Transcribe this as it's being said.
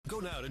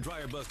now to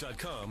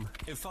DryerBuzz.com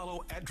and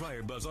follow at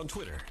DryerBuzz on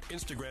Twitter,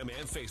 Instagram,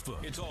 and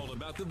Facebook. It's all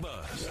about the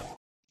buzz.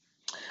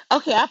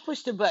 Okay, I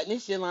pushed the button.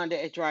 It's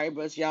Yolanda at Dryer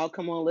Buzz. Y'all,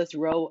 come on, let's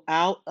roll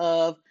out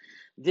of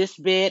this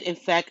bed. In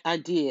fact, I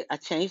did. I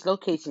changed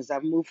locations. I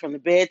moved from the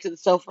bed to the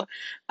sofa.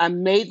 I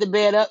made the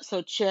bed up,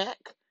 so check.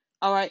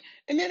 All right.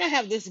 And then I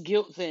have this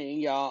guilt thing,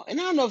 y'all. And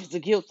I don't know if it's a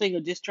guilt thing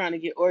or just trying to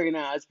get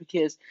organized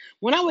because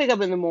when I wake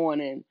up in the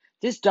morning,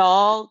 this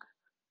dog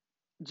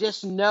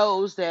just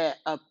knows that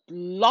a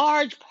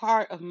large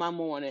part of my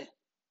morning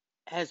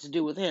has to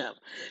do with him.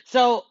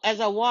 So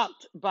as I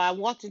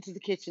walked into the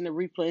kitchen to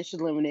replenish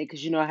the lemonade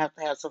because I have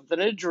to have something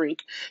to drink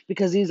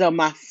because these are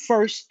my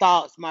first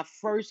thoughts, my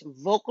first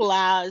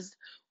vocalized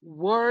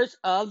words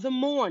of the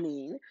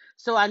morning.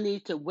 So I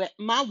need to wet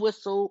my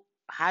whistle,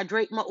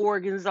 hydrate my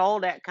organs, all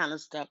that kind of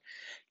stuff.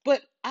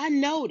 But I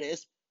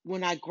noticed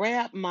when I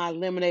grabbed my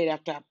lemonade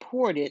after I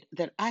poured it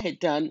that I had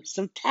done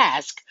some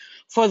task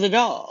for the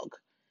dog.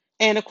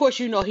 And of course,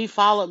 he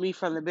followed me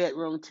from the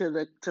bedroom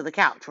to the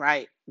couch,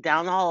 right?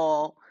 Down the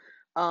hall.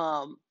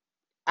 Um,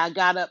 I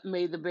got up,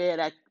 made the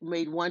bed. I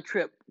made one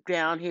trip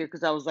down here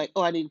because I was like,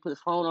 oh, I need to put the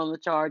phone on the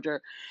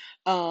charger.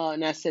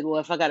 And I said, well,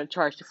 if I got to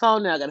charge the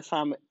phone, now I got to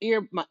find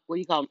my what do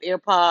you call them,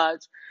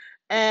 AirPods.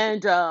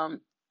 And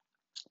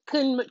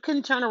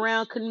couldn't turn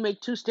around, couldn't make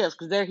two steps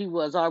because there he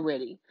was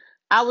already.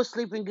 I was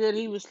sleeping good,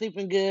 he was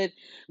sleeping good.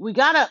 We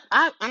got up.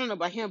 I don't know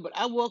about him, but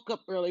I woke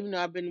up early.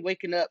 I've been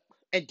waking up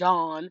at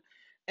dawn,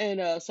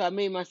 and so I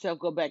made myself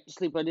go back to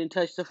sleep. I didn't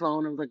touch the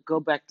phone. I was like, go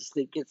back to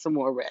sleep, get some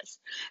more rest,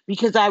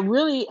 because I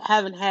really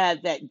haven't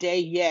had that day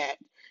yet,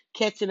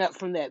 catching up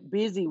from that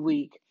busy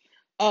week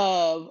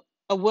of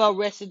a well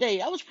rested day.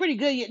 I was pretty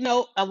good.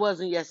 No, I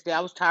wasn't yesterday.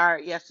 I was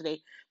tired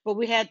yesterday, but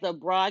we had the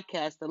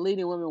broadcast, the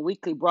Leading Women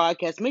Weekly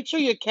broadcast. Make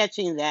sure you're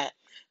catching that.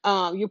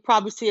 You'll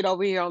probably see it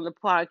over here on the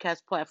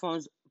podcast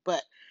platforms,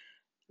 but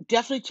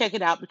definitely check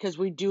it out because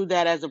we do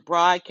that as a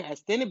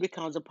broadcast. Then it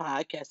becomes a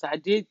podcast.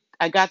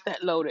 I got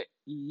that loaded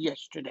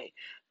yesterday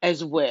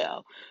as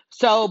well.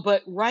 So,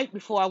 but right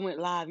before I went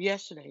live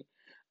yesterday,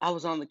 I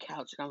was on the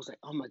couch and I was like,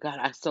 oh my God,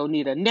 I so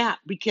need a nap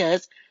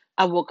because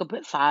I woke up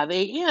at 5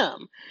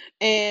 a.m.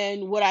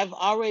 And what I've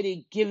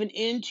already given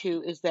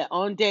into is that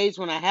on days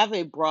when I have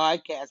a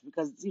broadcast,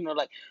 because,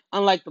 like,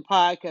 unlike the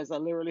podcast, I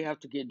literally have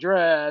to get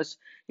dressed,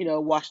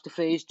 wash the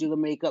face, do the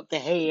makeup, the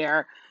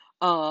hair,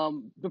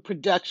 the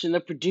production,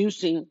 the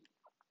producing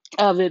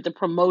of it, the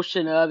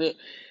promotion of it.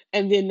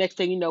 And then next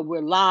thing you know,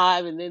 we're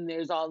live. And then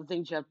there's all the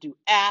things you have to do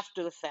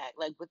after the fact.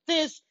 Like with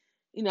this,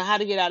 how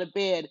to get out of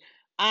bed.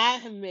 I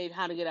have made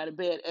how to get out of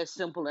bed as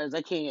simple as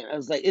I can. I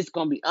was like, it's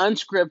going to be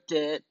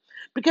unscripted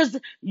because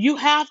you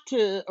have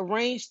to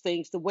arrange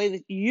things the way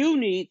that you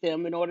need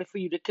them in order for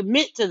you to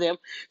commit to them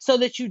so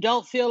that you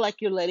don't feel like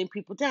you're letting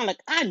people down.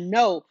 Like, I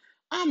know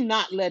I'm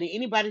not letting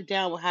anybody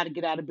down with how to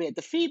get out of bed.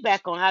 The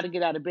feedback on how to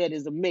get out of bed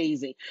is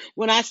amazing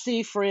when I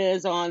see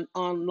friends on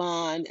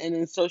online and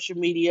in social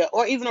media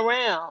or even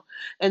around,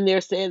 and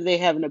they're saying they're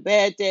having a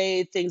bad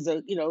day, things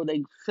are,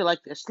 they feel like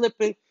they're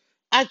slipping.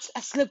 I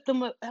slipped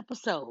them an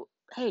episode.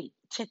 Hey,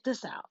 check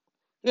this out.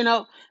 You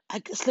know,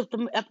 I slipped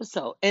them an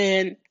episode,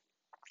 and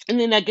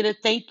then I get a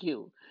thank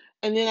you.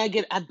 And then I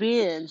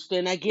binged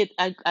and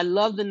I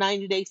love the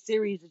 90-day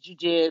series that you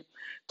did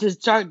to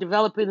start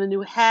developing the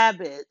new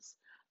habits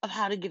of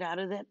how to get out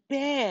of that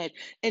bed.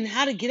 And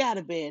how to get out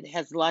of bed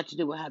has a lot to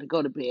do with how to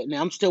go to bed.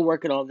 Now I'm still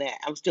working on that.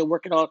 I'm still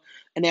working on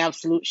an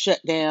absolute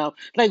shutdown.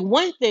 Like,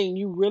 one thing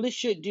you really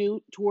should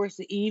do towards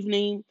the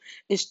evening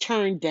is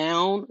turn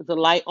down the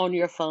light on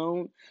your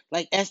phone.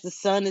 Like, as the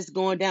sun is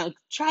going down,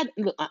 try to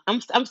look.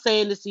 I'm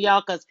saying this to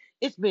y'all because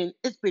it's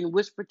been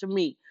whispered to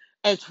me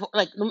as for,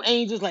 like, them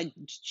angels, like,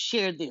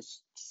 share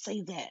this,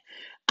 say that.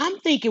 I'm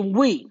thinking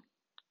we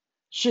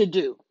should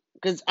do,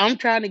 because I'm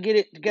trying to get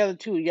it together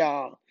too,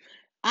 y'all.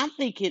 I'm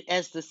thinking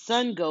as the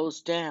sun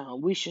goes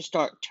down, we should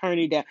start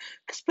turning down,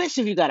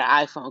 especially if you got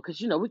an iPhone, because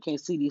we can't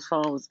see these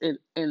phones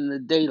in the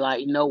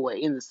daylight, no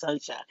way, in the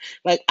sunshine.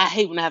 Like, I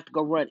hate when I have to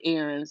go run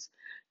errands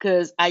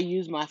because I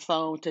use my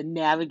phone to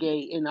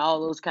navigate and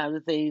all those kinds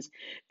of things,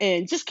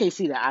 and just can't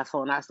see the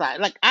iPhone outside.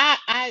 Like,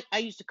 I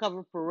used to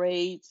cover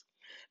parades.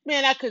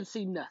 Man, I couldn't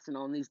see nothing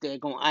on these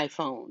daggone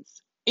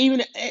iPhones.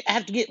 Even I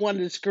have to get one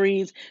of the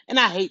screens, and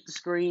I hate the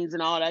screens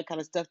and all that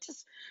kind of stuff.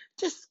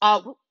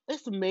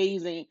 It's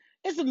amazing.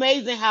 It's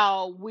amazing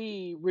how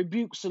we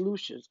rebuke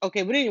solutions.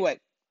 Okay, but anyway,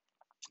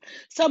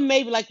 so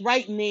maybe like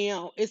right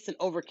now it's an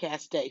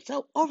overcast day.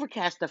 So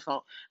overcast the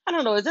phone. I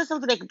don't know. Is that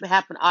something that can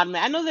happen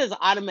automatic? I know there's an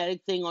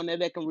automatic thing on there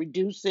that can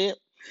reduce it,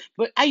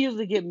 but I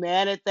usually get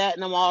mad at that,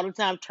 and I'm all the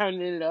time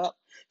turning it up.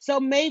 So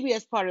maybe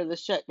as part of the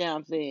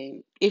shutdown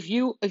thing, if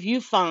you're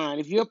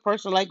a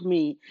person like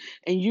me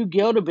and you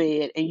go to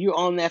bed and you're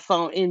on that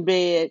phone in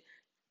bed,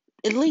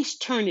 at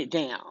least turn it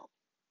down.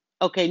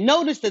 Okay,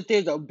 notice that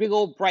there's a big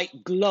old bright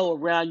glow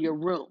around your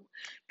room.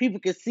 People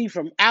can see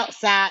from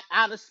outside,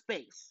 out of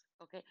space.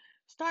 Okay,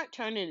 Start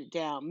turning it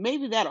down.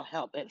 Maybe that'll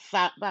help at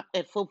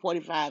at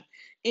 4:45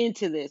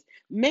 into this.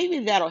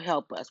 Maybe that'll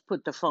help us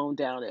put the phone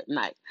down at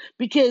night.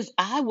 Because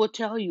I will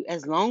tell you,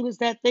 as long as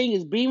that thing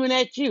is beaming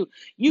at you,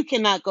 you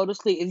cannot go to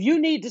sleep. If you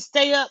need to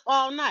stay up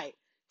all night,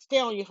 stay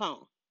on your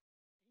phone.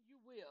 You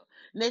will.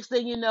 Next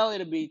thing you know,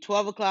 it'll be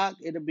 12 o'clock,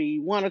 it'll be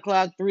 1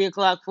 o'clock, 3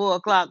 o'clock, 4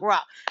 o'clock,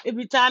 rock. It'll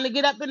be time to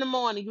get up in the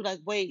morning. You're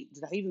like, wait,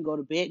 did I even go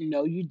to bed?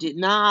 No, you did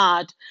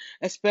not.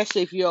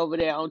 Especially if you're over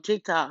there on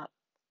TikTok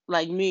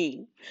like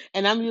me.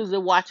 And I'm usually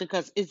watching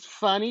because it's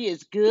funny,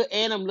 it's good,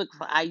 and I'm looking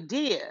for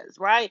ideas,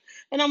 right?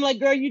 And I'm like,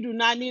 girl, you do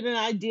not need an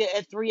idea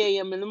at 3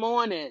 a.m. in the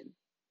morning.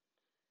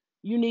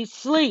 You need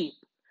sleep.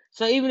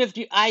 So even if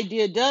the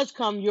idea does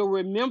come, you'll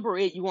remember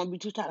it. You won't be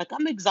too tired. Like,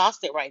 I'm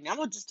exhausted right now. I'm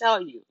gonna just tell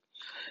you.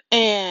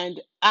 And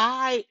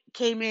I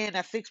came in,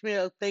 I fixed me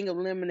a thing of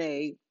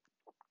lemonade,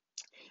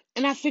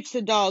 and I fixed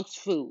the dog's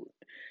food.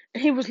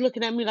 And he was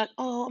looking at me like,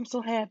 oh, I'm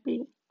so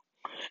happy.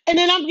 And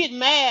then I'm getting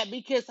mad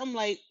because I'm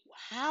like,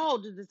 how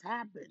did this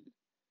happen?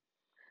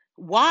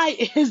 Why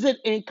is it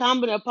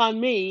incumbent upon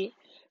me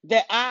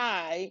that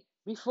I,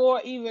 before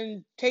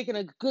even taking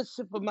a good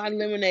sip of my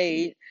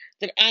lemonade,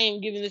 that I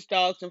am giving this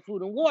dog some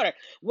food and water?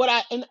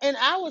 And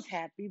I was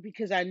happy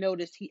because I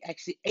noticed he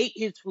actually ate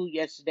his food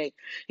yesterday.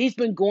 He's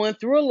been going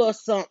through a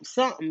little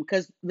something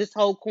because this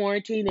whole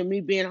quarantine and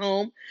me being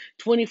home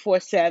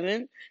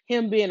 24/7,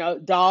 him being a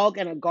dog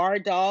and a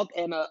guard dog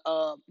and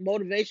a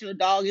motivational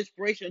dog,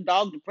 inspirational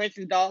dog,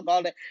 depression dog,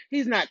 all that.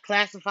 He's not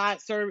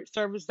classified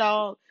service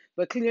dog,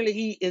 but clearly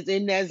he is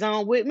in that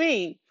zone with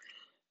me.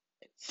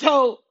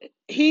 So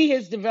he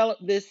has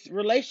developed this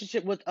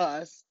relationship with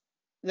us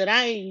that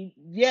I ain't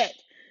yet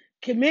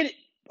committed,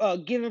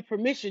 given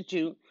permission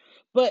to,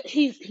 but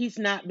he's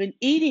not been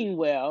eating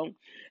well,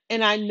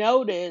 and I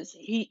notice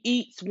he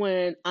eats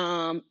when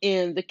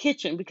in the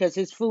kitchen because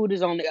his food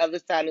is on the other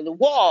side of the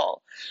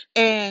wall,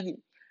 and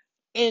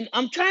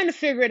I'm trying to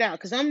figure it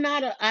out because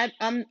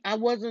I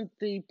wasn't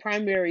the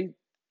primary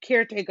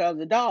caretaker of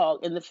the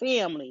dog in the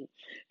family.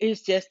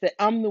 It's just that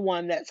I'm the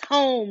one that's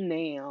home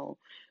now,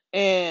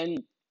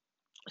 and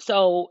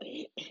so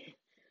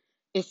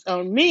it's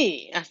on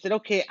me. I said,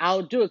 okay,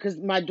 I'll do it because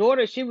my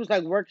daughter, she was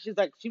like work. She's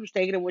like she was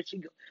taking it when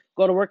she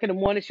go to work in the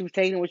morning. She was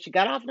taking it when she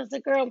got off, and I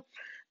said, girl,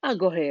 I'll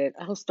go ahead.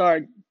 I'll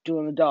start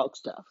doing the dog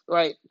stuff,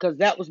 right? Because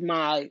that was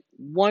my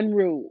one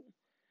rule.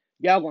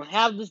 Y'all gonna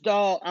have this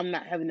dog. I'm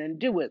not having nothing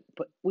to do with it.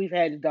 But we've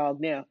had the dog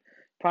now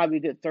probably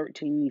a good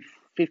 13,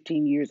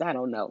 15 years. I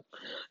don't know.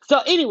 So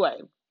anyway,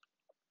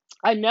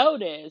 I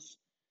noticed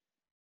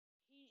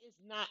he is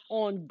not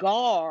on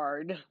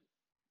guard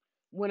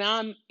when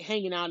I'm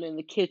hanging out in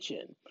the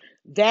kitchen.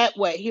 That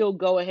way he'll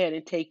go ahead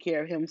and take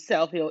care of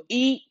himself. He'll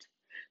eat.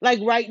 Like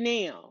right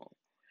now.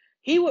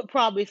 He would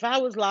probably, if I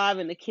was live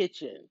in the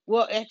kitchen.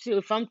 Well, actually,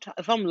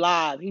 if I'm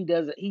live, he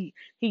doesn't. He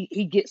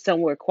gets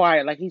somewhere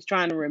quiet, like he's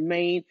trying to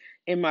remain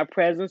in my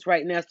presence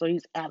right now. So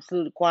he's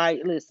absolutely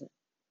quiet. Listen,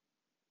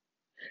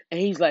 and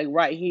he's like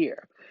right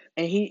here.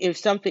 And if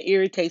something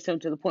irritates him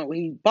to the point where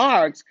he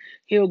barks,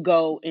 he'll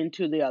go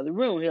into the other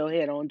room. He'll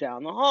head on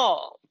down the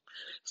hall.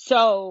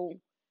 So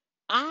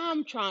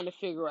I'm trying to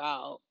figure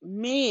out,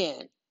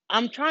 man.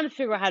 I'm trying to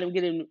figure out how to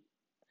get him.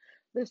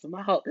 Listen,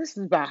 my whole this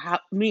is about how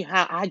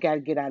I got to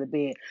get out of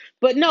bed.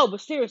 But no,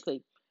 but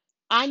seriously,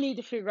 I need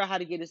to figure out how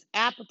to get his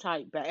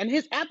appetite back. And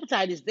his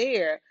appetite is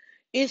there.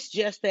 It's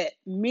just that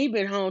me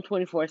being home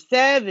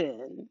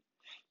 24/7,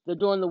 the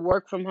doing the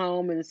work from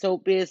home and the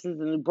soap business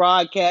and the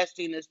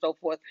broadcasting and so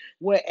forth.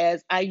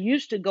 Whereas I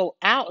used to go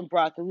out and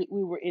broadcast,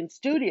 we were in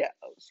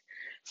studios.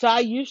 So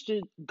I used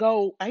to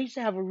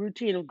have a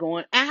routine of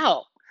going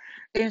out.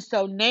 And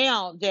so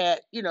now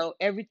that,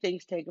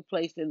 everything's taking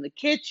place in the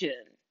kitchen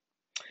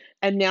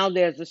and now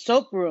there's a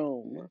soap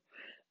room,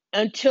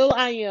 until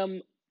I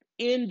am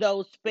in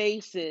those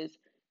spaces,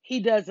 he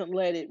doesn't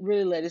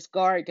really let his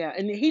guard down.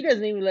 And he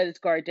doesn't even let his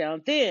guard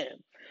down then.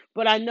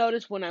 But I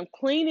notice when I'm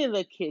cleaning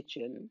the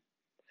kitchen,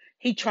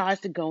 he tries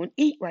to go and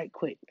eat right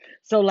quick.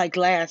 So like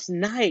last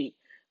night,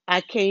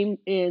 I came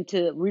in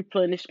to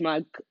replenish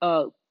my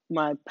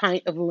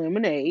pint of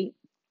lemonade,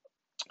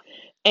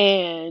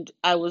 and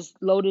I was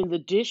loading the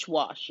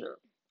dishwasher.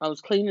 I was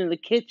cleaning the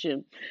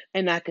kitchen,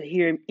 and I could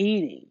hear him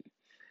eating.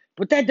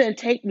 But that didn't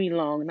take me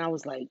long. And I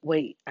was like,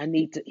 wait,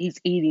 he's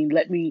eating.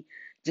 Let me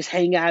just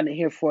hang out in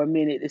here for a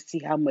minute and see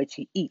how much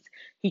he eats.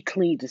 He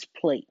cleaned his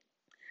plate.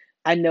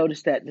 I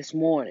noticed that this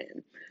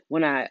morning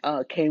when I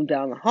came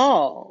down the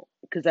hall,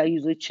 because I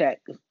usually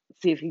check,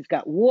 see if he's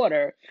got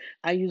water.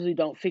 I usually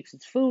don't fix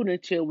his food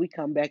until we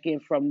come back in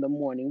from the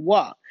morning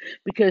walk.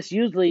 Because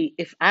usually,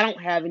 if I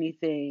don't have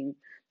anything,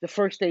 the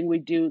first thing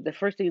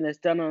that's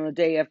done on the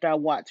day after I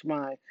watch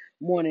my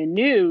morning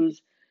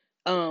news,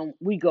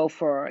 we go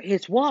for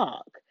his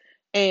walk.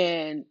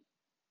 And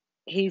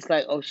he's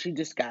like, "Oh, she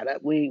just got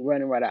up. We ain't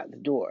running right out the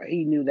door."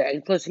 He knew that.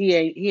 And plus he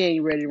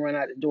ain't ready to run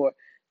out the door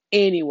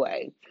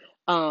anyway.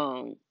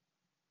 Um,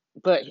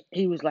 but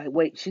he was like,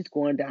 "Wait, she's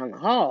going down the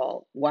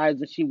hall. Why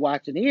isn't she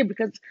watching here?"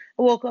 Because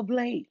I woke up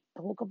late.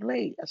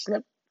 I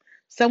slept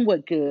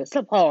somewhat good.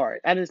 Slept hard.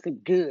 I didn't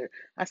sleep good.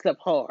 I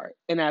slept hard,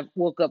 and I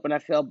woke up and I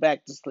fell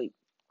back to sleep.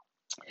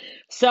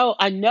 So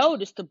I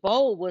noticed the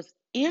bowl was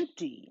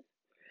empty,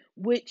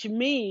 which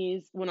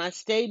means when I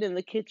stayed in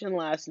the kitchen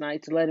last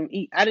night to let him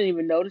eat, I didn't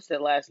even notice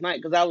it last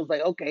night because I was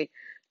like, okay,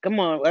 come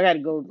on, I got to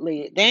go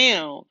lay it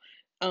down.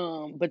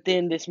 But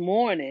then this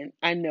morning,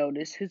 I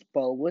noticed his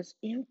bowl was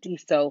empty.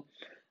 So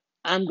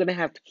I'm gonna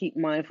have to keep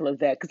mindful of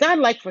that because I'd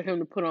like for him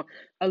to put on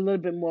a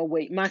little bit more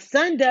weight. My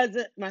son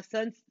doesn't. My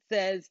son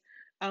says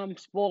I'm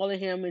spoiling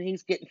him and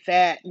he's getting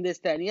fat and this,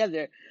 that, and the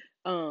other.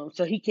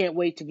 So he can't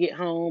wait to get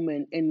home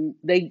and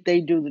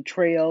they do the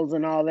trails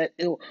and all that.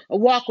 A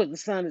walk with the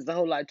son is a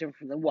whole lot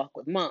different than walk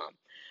with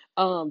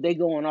mom. They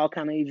go on all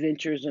kind of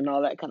adventures and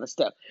all that kind of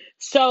stuff.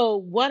 So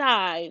what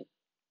I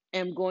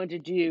am going to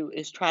do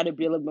is try to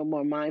be a little bit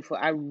more mindful.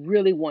 I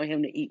really want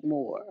him to eat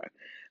more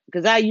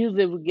because I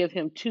usually would give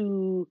him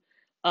two.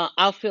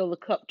 I'll fill the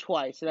cup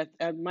twice. So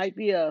that might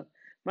be a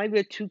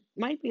two,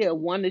 might be a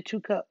 1 to 2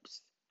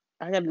 cups.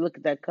 I got to look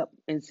at that cup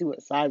and see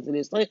what size it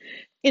is. Like,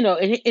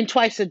 and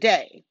twice a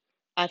day,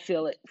 I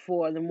fill it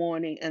for the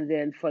morning and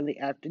then for the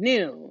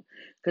afternoon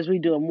because we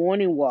do a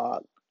morning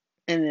walk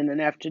and then an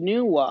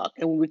afternoon walk.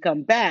 And when we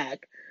come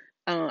back,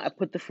 I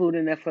put the food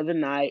in there for the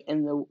night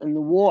and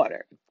the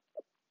water.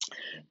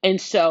 And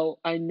so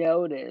I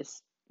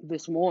noticed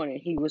this morning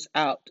he was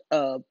out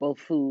of both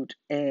food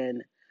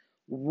and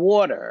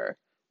water,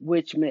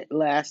 which meant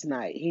last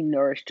night he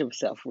nourished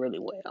himself really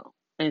well.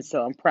 And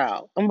so I'm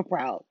proud. I'm a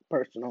proud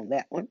person on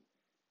that one.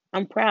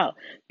 I'm proud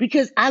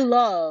because I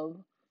love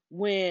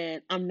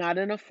when I'm not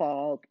in a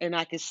fog and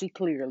I can see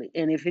clearly.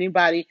 And if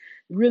anybody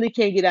really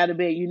can't get out of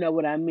bed, you know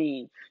what I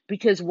mean.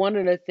 Because one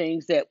of the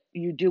things that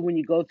you do when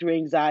you go through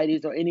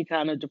anxieties or any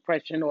kind of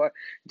depression or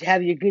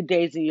have your good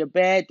days and your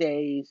bad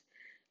days,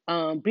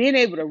 being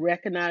able to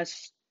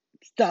recognize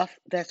stuff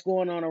that's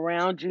going on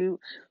around you,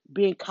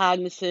 being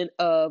cognizant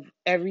of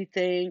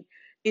everything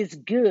is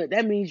good.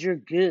 That means you're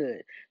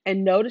good.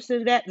 And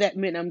noticing that, that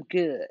meant I'm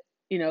good.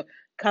 You know,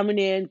 coming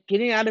in,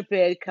 getting out of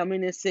bed,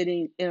 coming and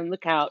sitting on the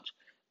couch.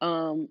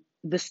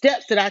 The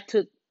steps that I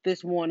took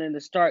this morning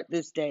to start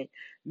this day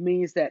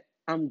means that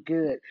I'm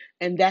good.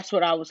 And that's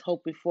what I was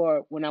hoping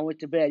for when I went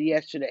to bed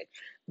yesterday.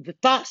 The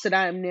thoughts that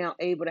I am now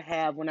able to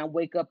have when I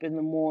wake up in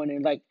the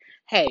morning, like,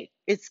 hey,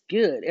 it's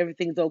good.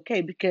 Everything's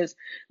okay. Because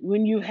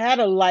when you had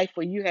a life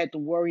where you had to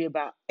worry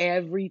about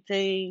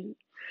everything,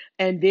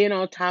 and then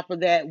on top of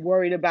that,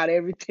 worried about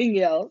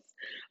everything else,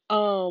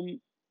 um,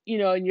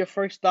 and your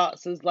first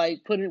thoughts is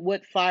like putting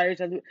what fires.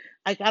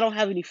 Like I don't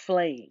have any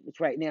flames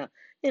right now.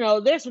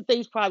 There's some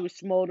things probably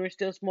smoldering,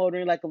 still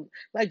smoldering,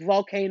 like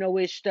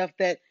volcano-ish stuff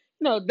that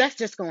that's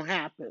just gonna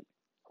happen.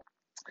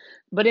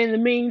 But in the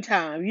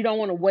meantime, you don't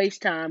want to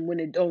waste time on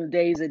the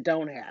days it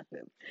don't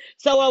happen.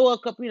 So I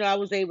woke up, I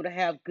was able to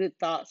have good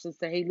thoughts and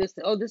say, hey,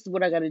 listen, oh, this is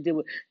what I got to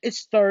do.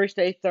 It's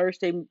Thursday.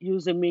 Thursday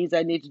usually means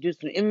I need to do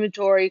some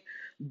inventory,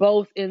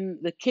 both in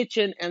the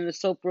kitchen and the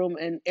soap room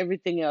and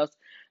everything else.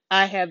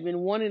 I have been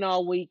wanting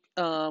all week.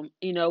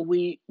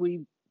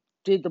 We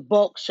did the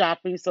bulk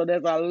shopping, so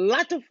there's a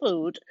lot of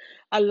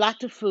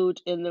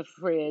food in the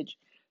fridge.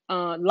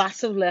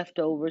 Lots of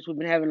leftovers. We've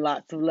been having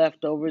lots of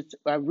leftovers.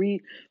 I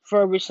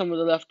refurbished some of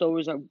the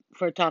leftovers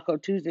for Taco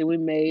Tuesday. We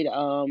made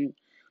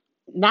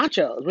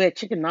nachos. We had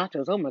chicken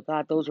nachos. Oh my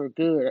God, those were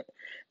good.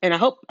 And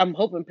I'm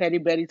hoping Petty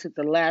Betty took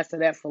the last of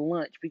that for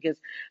lunch because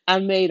I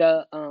made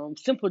a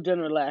simple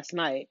dinner last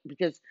night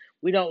because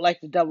we don't like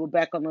to double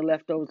back on the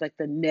leftovers like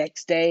the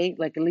next day,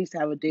 like at least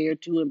have a day or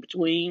two in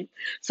between.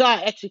 So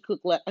I actually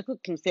I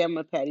cooked some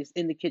salmon patties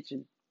in the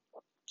kitchen.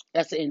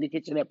 That's the end of the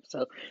kitchen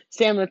episode.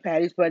 Salmon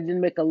patties, but I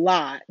didn't make a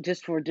lot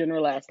just for dinner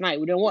last night.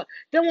 We don't want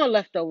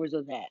leftovers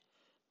of that.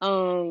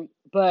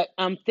 But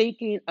I'm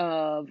thinking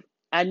of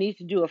I need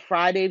to do a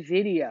Friday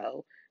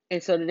video,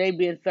 and so today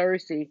being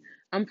Thursday,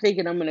 I'm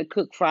thinking I'm gonna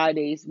cook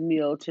Friday's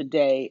meal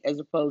today as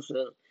opposed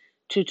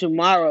to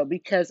tomorrow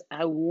because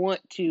I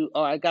want to,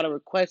 or I got a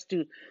request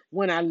to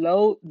when I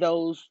load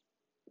those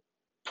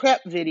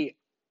prep video,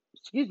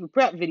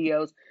 prep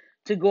videos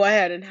to go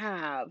ahead and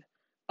have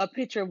a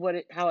picture of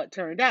how it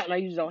turned out. And I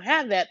usually don't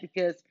have that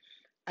because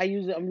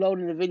I'm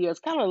loading the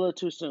videos kind of a little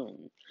too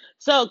soon.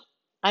 So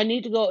I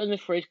need to go in the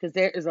fridge because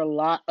there is a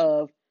lot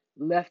of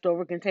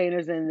leftover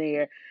containers in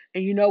there.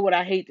 And you know what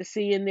I hate to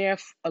see in there?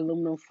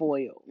 Aluminum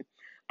foil.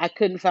 I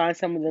couldn't find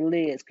some of the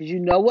lids because you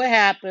know what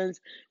happens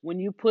when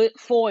you put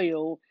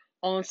foil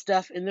on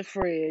stuff in the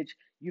fridge.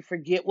 You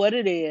forget what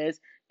it is.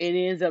 It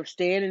ends up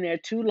staying in there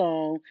too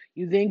long.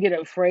 You then get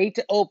afraid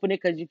to open it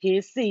because you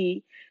can't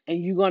see,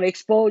 and you're going to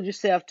expose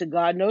yourself to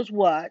God knows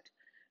what.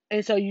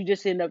 And so you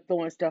just end up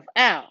throwing stuff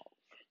out.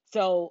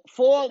 So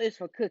foil is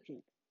for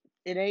cooking.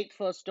 It ain't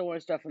for storing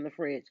stuff in the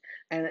fridge.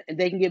 And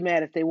they can get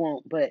mad if they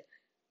want, but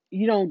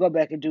you don't go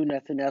back and do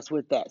nothing else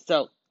with that.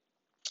 So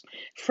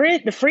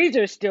the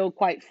freezer is still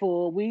quite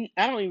full.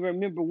 I don't even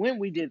remember when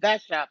we did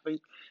that shopping.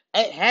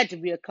 It had to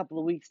be a couple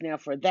of weeks now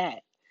for that.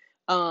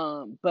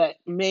 But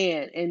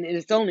man, and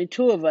it's only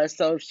two of us,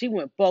 so if she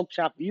went bulk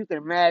shopping, you can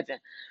imagine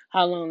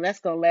how long that's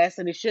gonna last,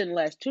 and it shouldn't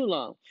last too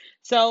long.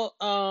 So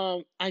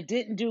I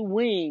didn't do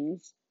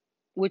wings,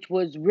 which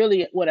was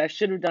really what I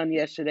should have done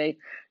yesterday,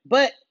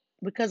 but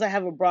because I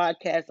have a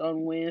broadcast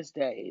on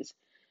Wednesdays,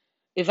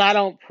 if I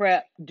don't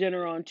prep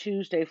dinner on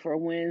Tuesday for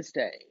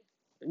Wednesday,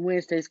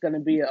 Wednesday's going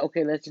to be a,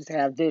 okay, let's just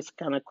have this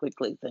kind of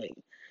quickly thing.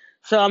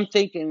 So I'm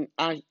thinking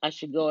I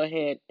should go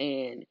ahead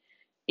and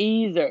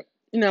either,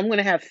 I'm going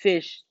to have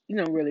fish,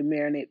 really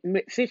marinate.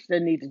 Fish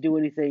doesn't need to do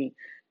anything.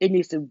 It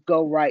needs to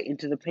go right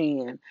into the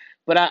pan.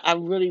 But I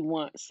really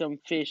want some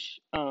fish.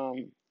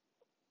 And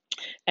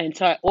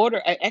so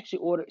I actually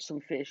ordered some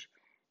fish.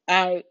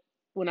 I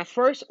When I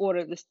first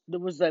ordered this, there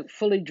was like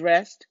fully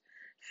dressed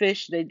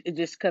fish. They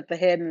just cut the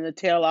head and the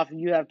tail off, and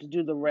you have to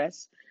do the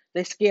rest.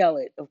 They scale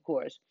it, of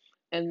course,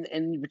 and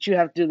but you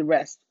have to do the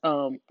rest,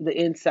 the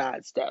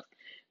inside stuff.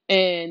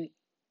 And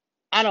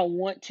I don't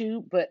want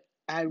to, but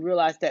I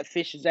realized that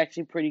fish is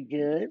actually pretty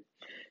good.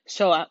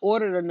 So I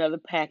ordered another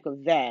pack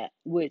of that,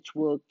 which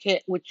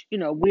which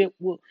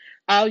will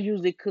I'll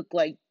usually cook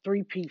like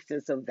 3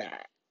 pieces of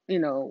that.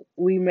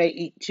 We may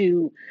eat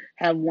two,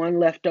 have one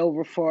left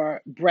over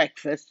for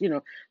breakfast.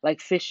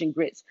 Like fish and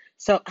grits.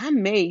 So I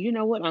may,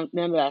 what?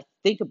 Now that I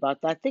think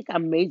about that, I think I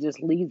may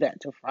just leave that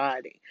to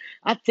Friday.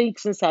 I think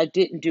since I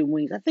didn't do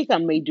wings, I think I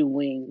may do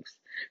wings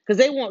because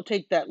they won't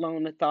take that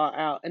long to thaw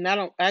out, and I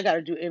don't. I got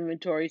to do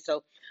inventory,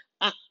 so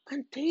I,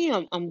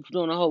 damn, I'm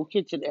doing a whole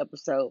kitchen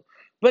episode.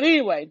 But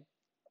anyway,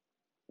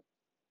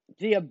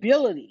 the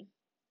ability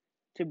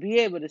to be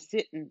able to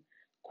sit and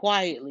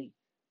quietly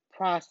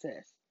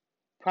process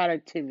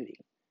productivity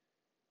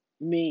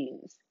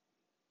means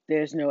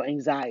there's no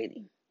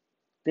anxiety,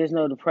 there's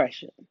no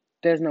depression,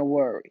 there's no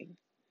worry,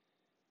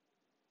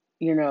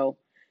 you know,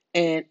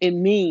 and it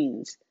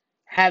means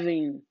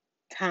having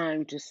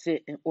time to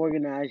sit and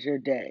organize your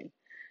day.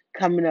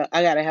 Coming up,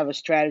 I gotta have a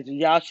strategy.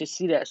 Y'all should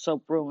see that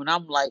soap room. And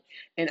I'm like,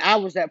 and I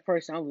was that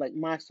person. I was like,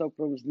 my soap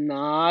room is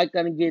not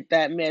gonna get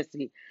that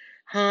messy.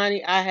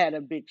 Honey, I had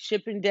a big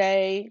shipping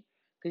day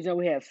because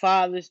we had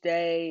Father's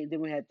Day,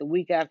 then we had the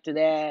week after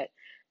that,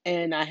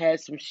 and I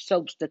had some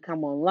soaps to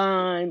come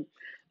online.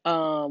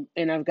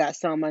 And I've got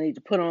some I need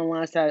to put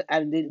online. So I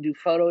didn't do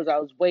photos. I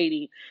was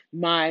waiting.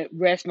 My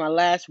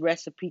last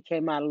recipe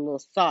came out a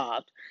little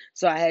soft,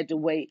 so I had to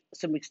wait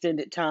some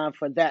extended time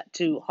for that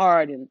to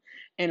harden,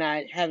 and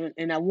I haven't,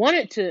 and I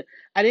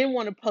didn't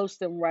want to post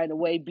them right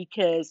away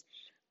because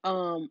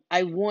I'm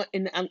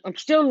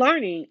still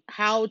learning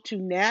how to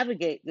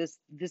navigate this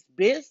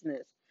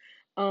business,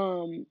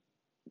 um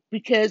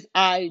because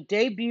I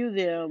debut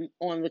them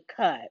on the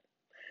cut,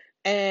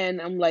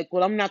 and I'm like,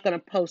 well, I'm not going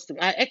to post them.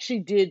 I actually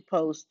did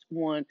post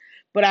one,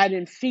 but I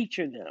didn't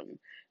feature them,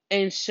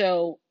 and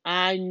so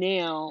I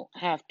now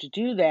have to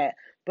do that.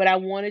 But I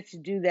wanted to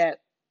do that,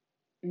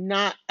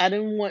 not I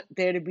didn't want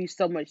there to be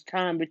so much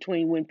time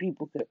between when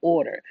people could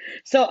order.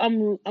 So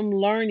I'm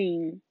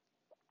learning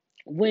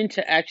when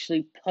to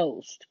actually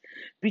post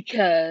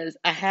because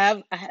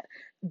I'm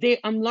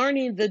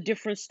learning the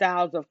different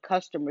styles of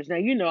customers.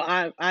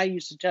 Now, I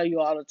used to tell you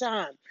all the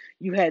time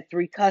you had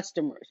three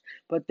customers,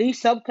 but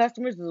these sub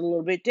customers is a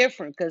little bit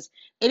different because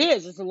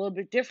it's a little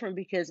bit different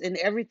because in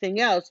everything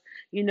else,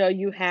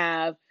 you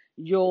have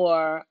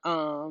your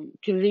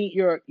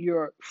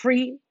your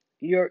free,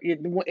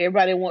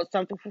 everybody wants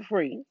something for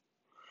free.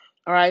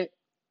 All right.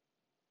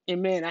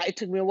 And man, it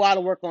took me a while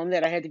to work on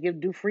that. I had to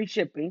do free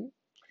shipping.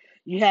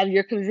 You have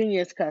your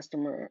convenience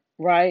customer,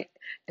 right?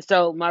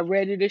 So my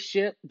ready to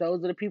ship,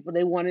 those are the people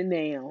they want it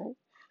now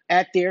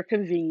at their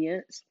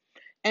convenience.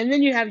 And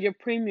then you have your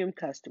premium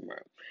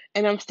customer.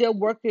 And I'm still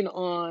working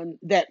on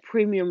that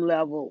premium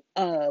level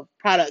of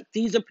product.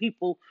 These are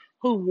people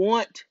who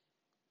want,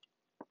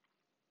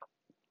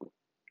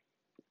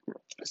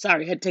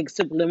 sorry, I had to take a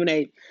sip of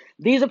lemonade.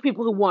 These are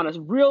people who want a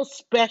real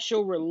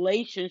special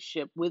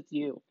relationship with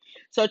you.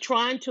 So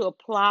trying to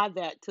apply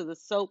that to the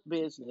soap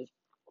business,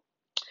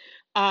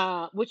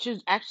 which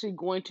is actually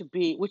going to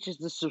be, which is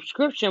the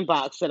subscription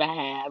box that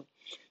I have.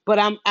 But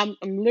I'm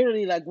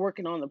literally like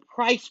working on the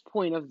price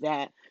point of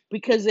that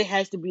because it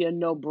has to be a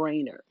no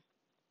brainer,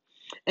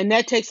 and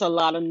that takes a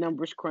lot of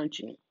numbers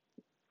crunching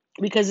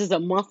because it's a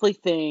monthly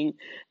thing,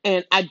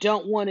 and I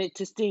don't want it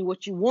to sting.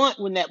 What you want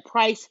when that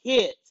price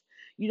hits,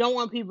 you don't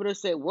want people to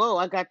say, "Whoa,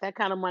 I got that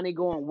kind of money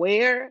going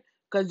where?"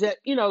 Because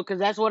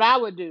that's what I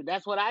would do.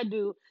 That's what I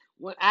do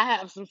when I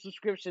have some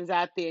subscriptions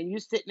out there, and you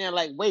sitting there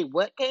like, "Wait,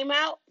 what came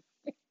out?"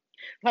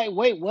 Like,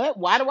 wait, what?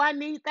 Why do I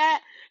need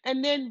that?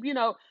 And then,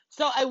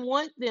 so I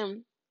want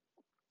them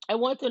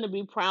to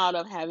be proud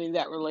of having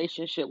that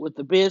relationship with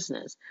the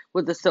business,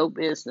 with the soap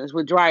business,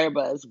 with Dryer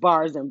Buzz,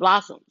 Bars and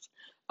Blossoms.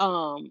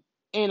 Um,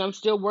 and I'm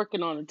still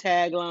working on a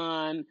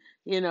tagline,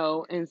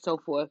 and so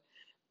forth.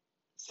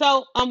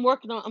 So I'm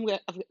working on.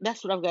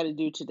 That's what I've got to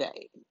do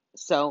today.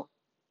 So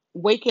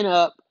waking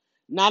up,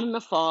 not in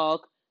the fog,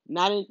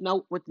 not in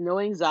no with no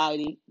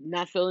anxiety,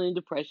 not feeling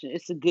depression.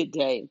 It's a good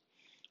day.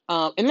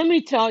 And let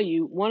me tell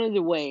you, one of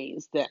the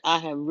ways that I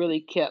have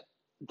really kept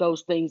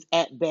those things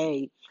at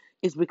bay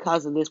is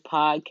because of this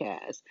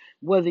podcast.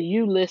 Whether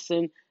you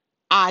listen,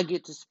 I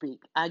get to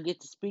speak. I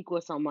get to speak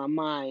what's on my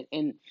mind.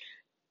 And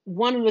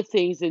one of the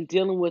things in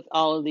dealing with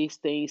all of these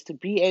things to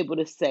be able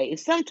to say, and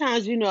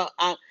sometimes,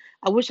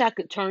 I wish I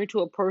could turn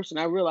to a person.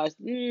 I realize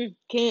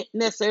can't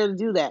necessarily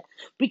do that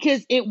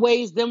because it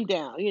weighs them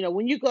down.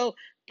 When you go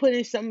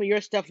putting some of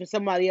your stuff in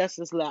somebody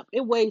else's lap,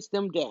 it weighs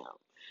them down.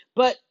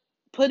 But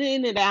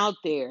putting it out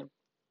there,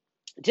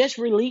 just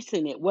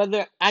releasing it,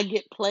 whether I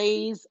get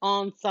plays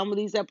on some of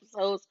these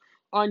episodes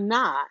or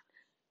not,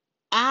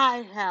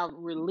 I have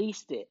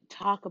released it.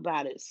 Talk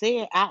about it. Say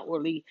it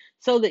outwardly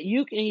so that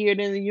you can hear it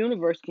and the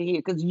universe can hear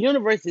it. Because the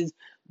universe is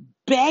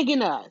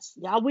begging us.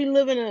 Y'all, we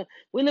live in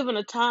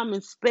a time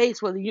and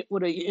space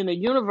in a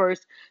universe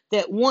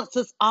that wants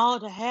us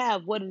all to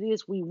have what it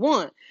is we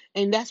want.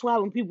 And that's why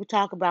when people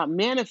talk about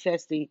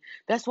manifesting,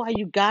 that's why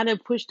you gotta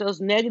push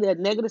those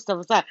negative stuff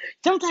aside.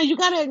 Sometimes you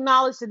gotta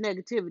acknowledge the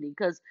negativity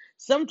because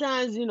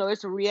sometimes,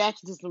 it's a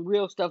reaction to some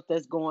real stuff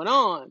that's going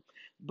on.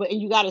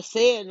 And you gotta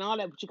say it and all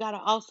that, but you gotta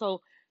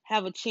also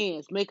have a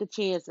chance, make a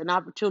chance, an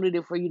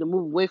opportunity for you to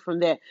move away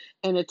from that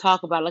and to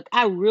talk about it. Like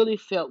I really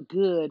felt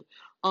good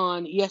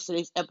on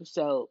yesterday's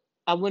episode.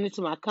 I went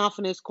into my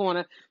confidence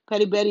corner.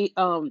 Petty Betty,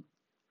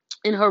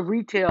 in her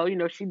retail,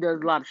 she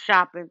does a lot of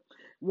shopping.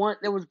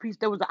 There was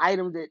an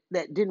item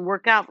that didn't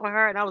work out for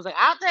her, and I was like,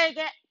 I'll take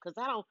it because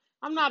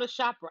I'm not a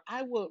shopper.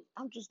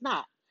 I'm just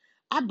not.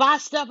 I buy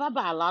stuff. I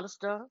buy a lot of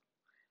stuff,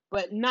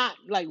 but not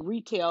like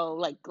retail,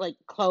 like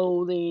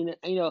clothing.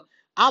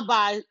 I'll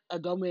buy a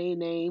domain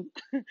name.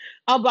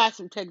 I'll buy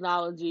some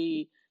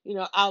technology.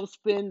 I'll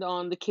spend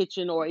on the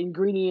kitchen or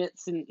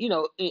ingredients and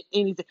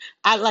anything.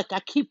 I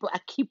keep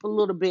a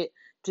little bit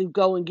to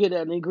go and get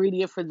an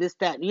ingredient for this,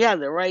 that, and the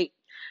other, right?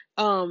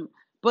 Um,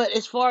 but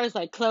as far as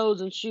like clothes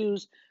and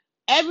shoes,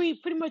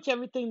 pretty much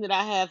everything that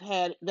I have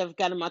had that I've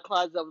got in my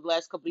closet over the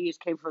last couple of years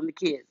came from the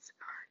kids.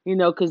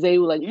 Because they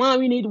were like,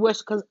 "Mom, you need to wear."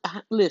 Because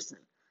listen,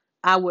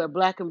 I wear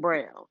black and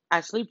brown.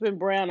 I sleep in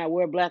brown. I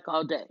wear black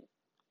all day.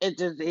 It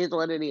just is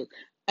what it is.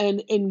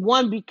 And in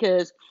one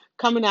because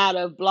coming out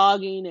of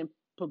blogging and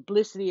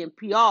publicity and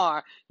PR,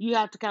 you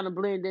have to kind of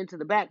blend into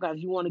the background.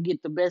 If you want to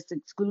get the best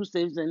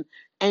exclusives and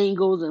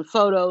angles and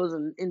photos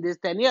and this,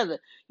 that, and the other.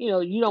 You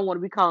don't want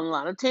to be calling a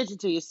lot of attention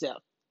to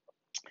yourself.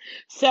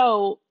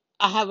 So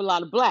I have a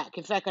lot of black.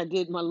 In fact, I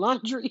did my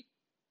laundry.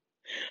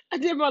 I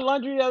did my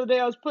laundry the other day.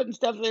 I was putting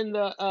stuff in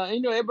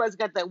everybody's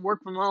got that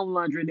work from home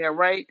laundry there,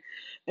 right?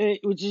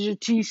 Which is your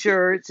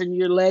t-shirts and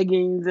your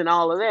leggings and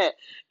all of that.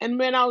 And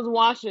man, I was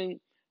washing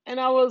and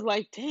I was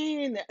like,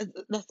 dang,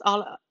 that's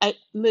all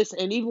listen.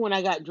 And even when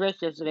I got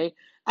dressed yesterday,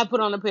 I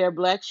put on a pair of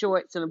black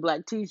shorts and a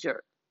black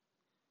t-shirt.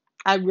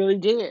 I really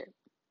did.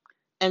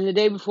 And the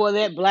day before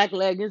that, black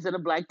leggings and a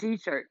black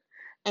t-shirt.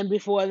 And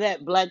before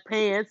that, black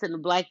pants and a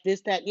black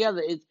this, that, and the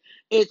other.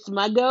 It's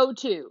my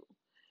go-to.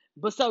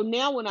 But so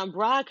now when I'm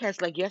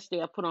broadcast, like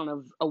yesterday, I put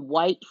on a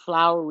white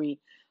flowery,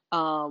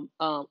 I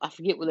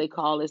forget what they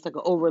call it. It's like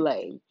an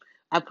overlay.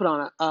 I put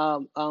on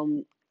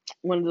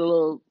one of the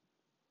little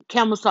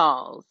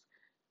camisoles.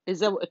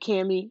 Is that a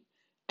cami?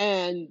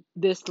 And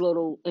this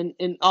little,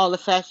 and all the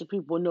fashion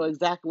people know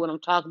exactly what I'm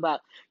talking about.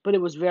 But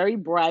it was very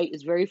bright.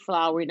 It's very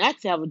flowery, and I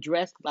actually have a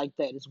dress like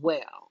that as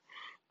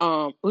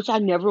well, which I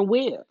never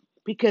wear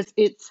because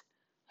it's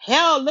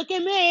hell. Look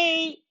at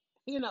me.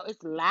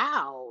 It's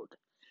loud,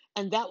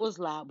 and that was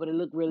loud, but it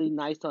looked really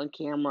nice on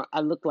camera.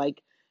 I looked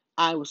like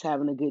I was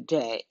having a good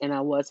day, and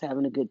I was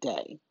having a good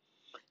day.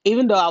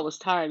 Even though I was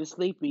tired and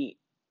sleepy,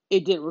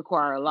 it didn't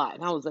require a lot.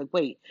 And I was like,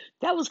 wait,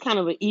 that was kind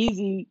of an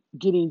easy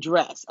getting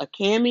dressed. A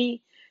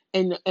cami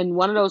and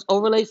one of those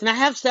overlays. And I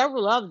have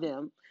several of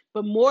them,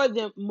 but more of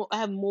them I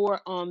have more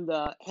on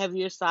the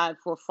heavier side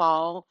for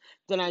fall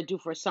than I do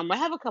for summer. I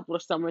have a couple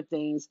of summer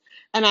things,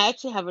 and I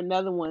actually have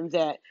another one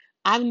that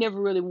I've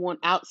never really worn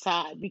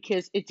outside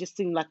because it just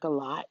seemed like a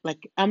lot.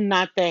 Like I'm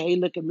not that hey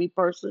look at me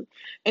person,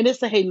 and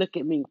it's a hey look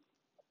at me.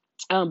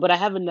 But I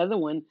have another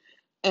one,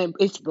 and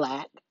it's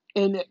black,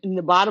 and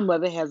the bottom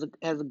of it has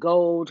a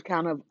gold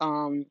kind of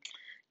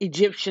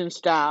Egyptian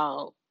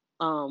style,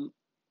 um,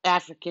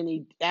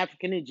 African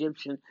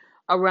Egyptian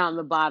around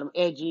the bottom,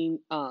 edging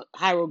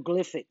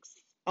hieroglyphics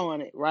on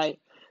it, right?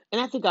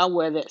 And I think I'll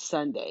wear that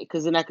Sunday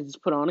because then I could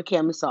just put on a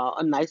camisole,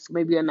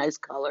 maybe a nice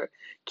color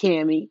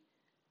cami,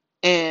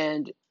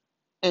 and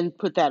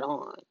put that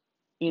on,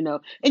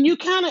 and you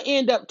kind of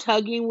end up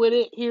tugging with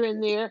it here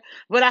and there.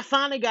 But I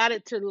finally got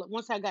it to,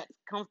 once I got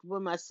comfortable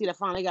in my seat, I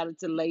finally got it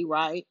to lay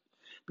right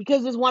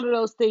because it's one of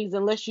those things,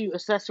 unless you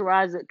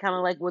accessorize it kind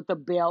of like with a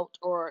belt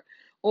or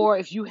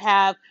if you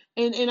have,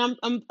 and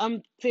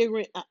I'm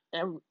figuring,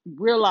 I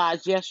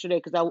realized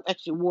yesterday because I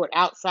actually wore it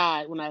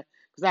outside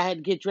because I had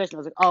to get dressed and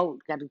I was like, oh,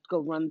 got to go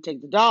run and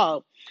take the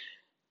dog.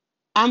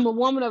 I'm a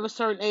woman of a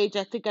certain age.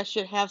 I think I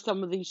should have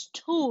some of these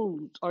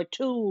tools or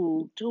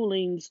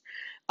toolings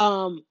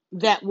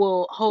that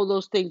will hold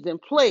those things in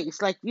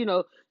place. Like,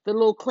 the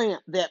little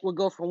clamp that will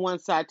go from one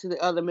side to the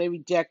other, maybe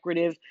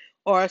decorative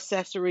or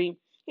accessory.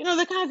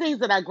 The kind of things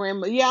that I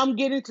grandma. Yeah, I'm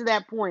getting to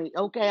that point.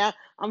 Okay,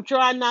 I'm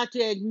trying not to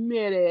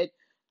admit it.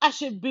 I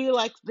should be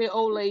like the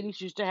old ladies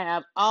used to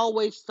have,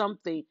 always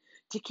something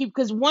to keep.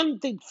 Because one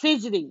thing,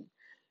 fidgeting,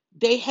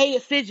 they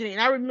hated fidgeting.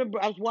 And I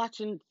remember I was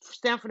watching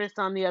Stanford and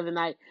Son the other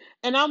night,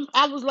 and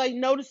I was like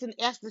noticing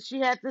Esther. She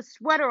had this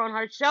sweater on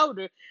her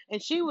shoulder,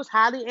 and she was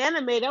highly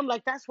animated. I'm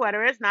like, that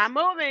sweater is not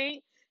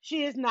moving.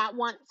 She has not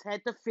once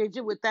had to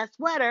fidget with that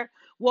sweater.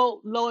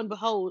 Well, lo and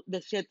behold,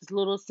 that she had this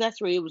little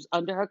accessory. It was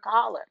under her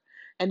collar,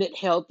 and it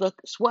held the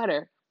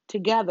sweater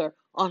together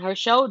on her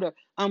shoulder.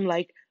 I'm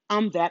like,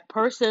 I'm that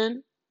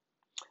person.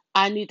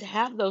 I need to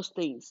have those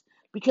things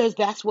because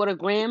that's what a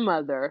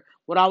grandmother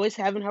would always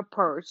have in her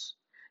purse,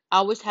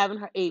 always have in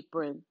her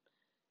apron.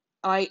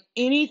 All right,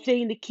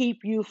 anything to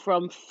keep you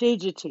from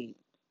fidgeting.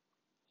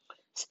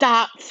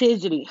 Stop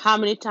fidgeting. How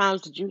many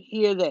times did you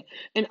hear that?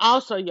 And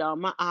also, y'all,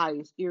 my eye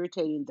is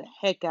irritating the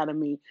heck out of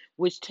me,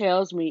 which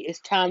tells me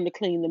it's time to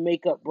clean the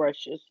makeup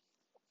brushes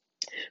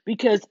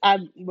because I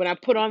when I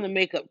put on the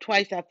makeup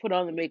twice, I put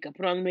on the makeup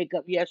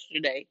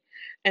yesterday,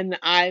 and the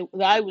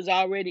eye was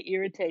already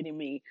irritating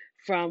me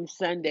from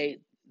Sunday.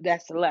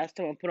 That's the last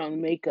time I put on the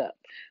makeup.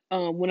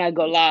 When I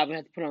go live, I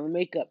have to put on the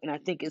makeup, and I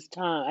think it's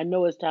time. I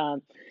know it's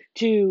time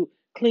to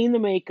clean the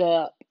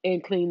makeup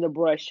and clean the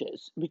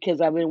brushes because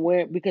I've been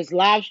wearing because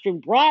live stream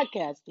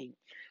broadcasting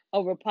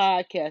over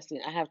podcasting.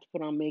 I have to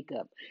put on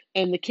makeup,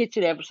 and the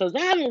kitchen episodes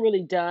I haven't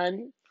really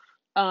done.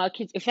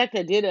 In fact,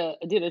 I did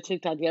a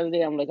TikTok the other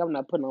day. I'm like, I'm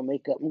not putting on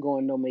makeup. I'm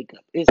going no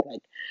makeup. It's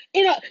like,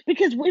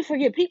 because we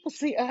forget people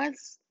see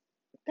us.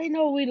 They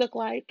know what we look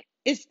like.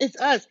 It's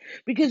us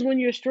because when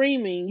you're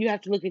streaming, you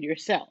have to look at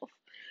yourself.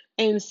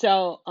 And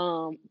so,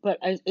 but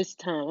it's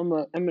time.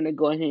 I'm gonna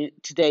go ahead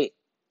today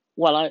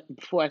while I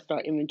before I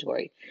start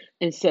inventory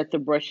and set the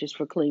brushes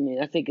for cleaning.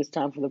 I think it's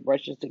time for the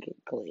brushes to get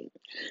clean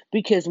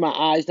because my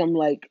eyes. I'm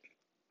like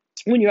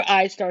when your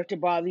eyes start to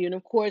bother you. And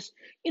of course,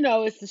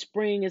 it's the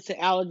spring, it's the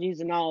allergies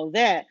and all of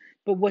that.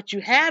 But what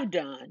you have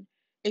done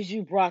is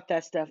you brought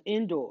that stuff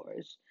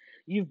indoors.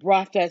 You've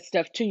brought that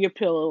stuff to your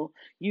pillow.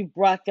 You've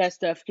brought that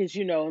stuff because,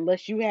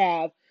 unless you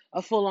have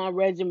a full on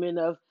regimen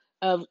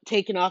of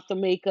taking off the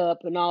makeup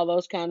and all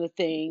those kind of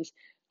things.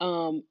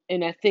 And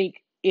I think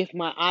if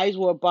my eyes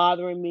were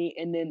bothering me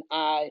and then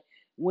I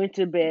went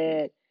to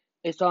bed,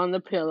 it's on the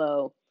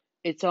pillow,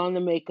 it's on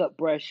the makeup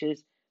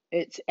brushes,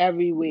 it's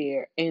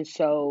everywhere. And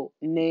so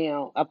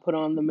now I put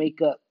on the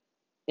makeup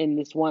in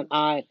this one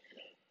eye.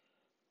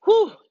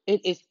 Whew,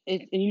 and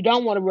you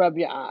don't want to rub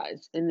your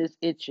eyes and this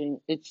itching.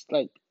 It's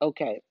like,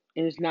 okay.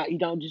 And it's not, you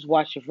don't just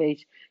wash your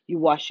face, you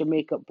wash your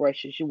makeup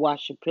brushes, you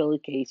wash your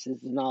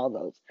pillowcases and all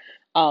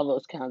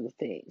those kinds of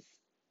things,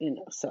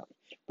 so,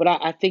 but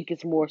I think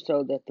it's more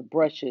so that the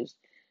brushes,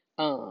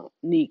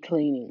 need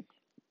cleaning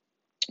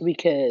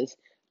because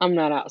I'm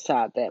not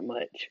outside that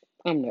much.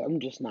 I'm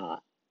just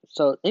not.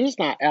 So and it's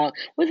not out.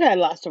 We've had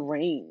lots of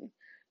rain,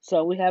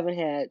 so we haven't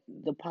had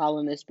the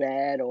pollen as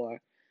bad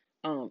or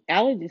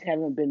allergies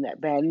haven't been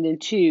that bad. And then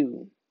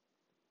two,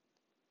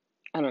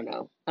 I don't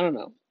know. I don't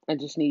know. I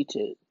just need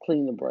to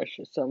clean the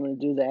brushes, so I'm gonna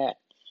do that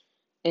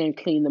and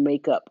clean the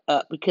makeup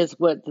up because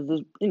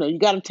you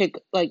got to take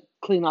like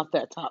clean off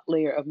that top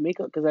layer of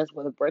makeup because that's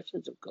where the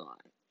brushes have gone.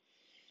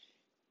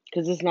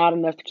 Because it's not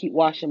enough to keep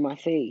washing my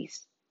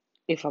face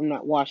if I'm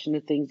not washing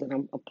the things that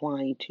I'm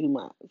applying to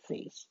my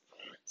face.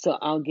 So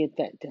I'll get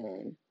that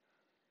done.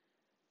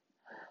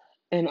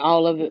 And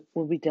all of it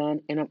will be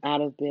done, and I'm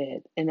out of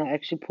bed. And I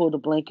actually pulled a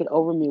blanket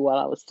over me while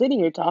I was sitting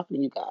here talking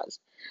to you guys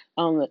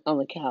on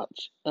the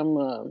couch. I'm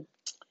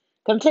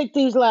gonna take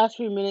these last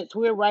few minutes.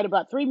 We're right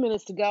about 3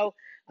 minutes to go.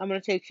 I'm gonna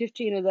take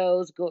 15 of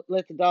those. Go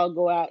let the dog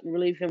go out and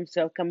relieve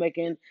himself. Come back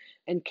in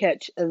and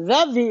catch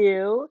the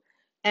view,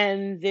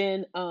 and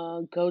then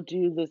go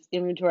do this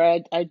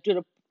inventory. I did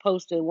a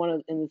post in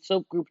the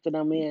soap group that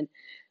I'm in,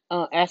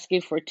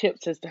 asking for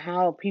tips as to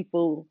how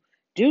people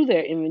do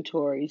their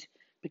inventories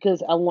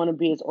because I want to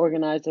be as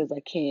organized as I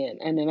can,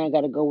 and then I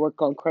got to go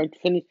work on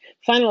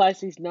finalize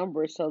these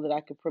numbers so that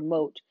I can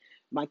promote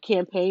my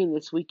campaign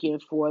this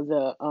weekend for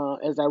the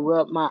as I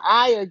rub my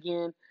eye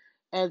again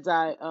as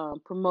I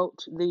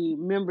promote the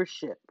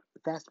membership.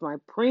 That's my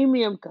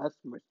premium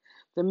customers,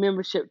 the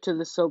membership to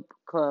the soap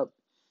club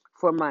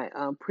for my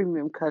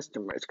premium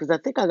customers because I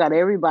think I got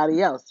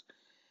everybody else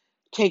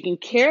taken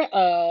care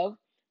of.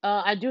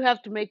 I do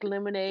have to make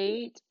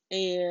lemonade,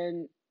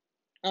 and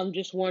I'm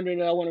just wondering,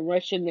 do I want to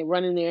rush in there,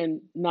 run in there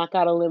and knock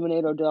out a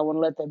lemonade, or do I want to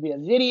let that be a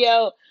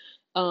video?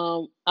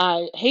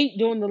 I hate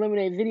doing the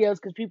lemonade videos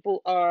because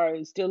people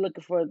are still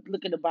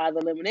looking to buy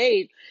the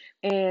lemonade,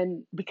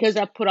 and because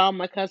I put all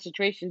my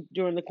concentration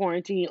during the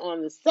quarantine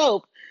on the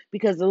soap,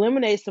 because the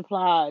lemonade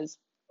supplies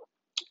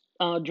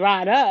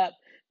dried up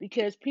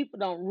because people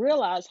don't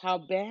realize how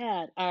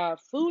bad our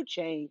food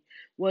chain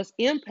was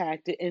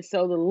impacted. And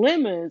so the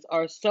lemons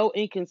are so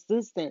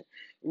inconsistent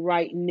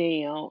right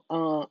now.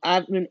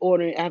 I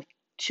have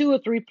two or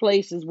three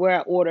places where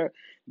I order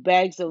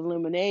bags of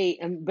lemonade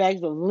and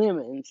bags of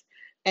lemons.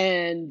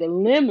 And the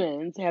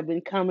lemons have been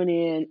coming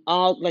in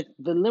all like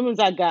the lemons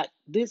I got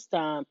this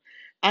time,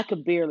 I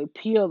could barely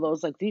peel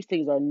those. Like these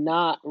things are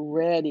not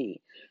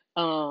ready.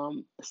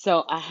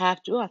 So I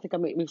have to. I think I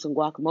made me some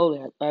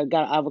guacamole. I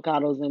got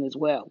avocados in as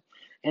well,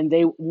 and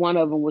they one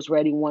of them was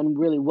ready, one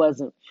really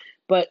wasn't.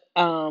 But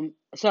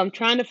so I'm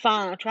trying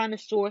to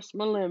source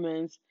my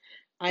lemons.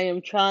 I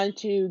am trying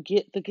to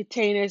get the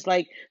containers.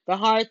 Like the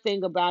hard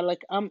thing about it,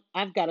 like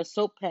I've got a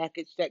soap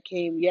package that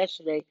came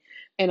yesterday,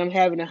 and I'm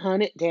having to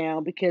hunt it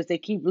down because they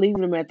keep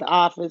leaving them at the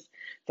office.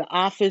 The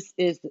office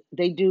is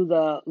they do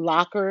the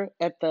locker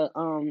at the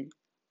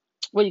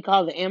what do you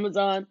call it, the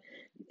Amazon?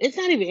 It's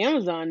not even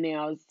Amazon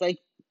now. It's like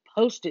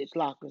postage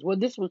lockers. Well,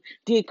 this one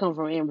did come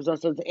from Amazon,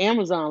 so it's the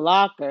Amazon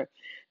locker,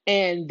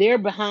 and they're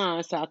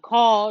behind. So I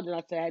called and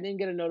I said I didn't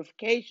get a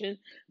notification.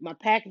 My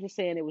package was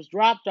saying it was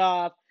dropped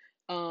off.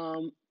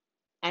 Um,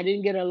 I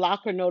didn't get a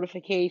locker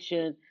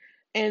notification,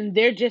 and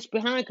they're just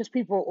behind because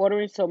people are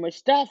ordering so much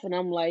stuff, and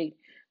I'm like,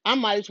 I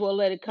might as well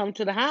let it come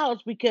to the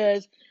house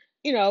because,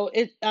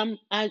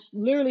 I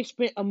literally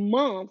spent a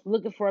month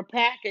looking for a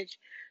package,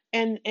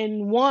 and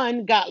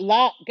one got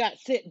locked, got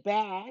sent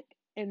back,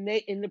 and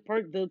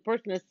the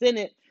person that sent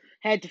it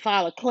had to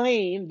file a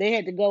claim. They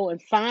had to go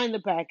and find the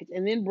package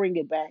and then bring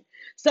it back.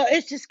 So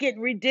it's just getting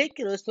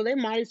ridiculous. So I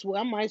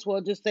might as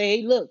well just say,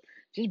 hey, look,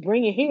 just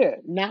bring it here,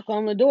 knock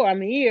on the door,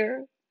 I'm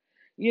here.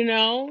 You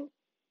know,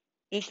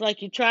 it's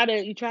like you try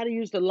to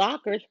use the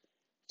lockers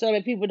so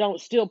that people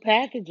don't steal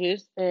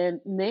packages.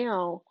 And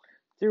now,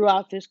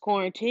 throughout this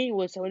quarantine,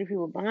 with so many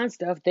people buying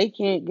stuff, they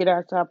can't get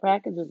out to our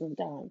packages in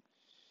time.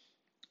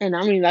 And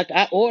I mean, like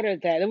I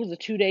ordered that. It was a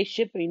 2 day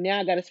shipping. Now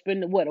I got to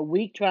spend what, a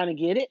week trying to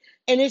get it,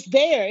 and it's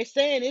there. It's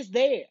saying it's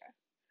there.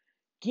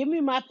 Give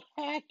me my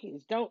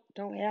package. Don't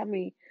have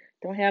me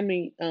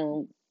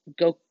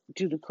go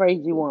do the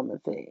crazy woman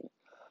thing.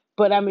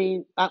 But I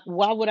mean,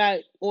 why would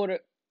I order?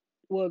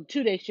 Well,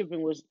 2 day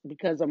shipping was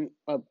because I'm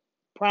a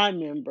Prime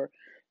member,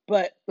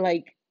 but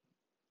like,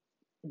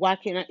 why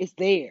can't I? It's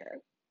there.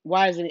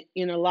 Why isn't it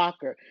in a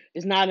locker?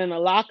 It's not in a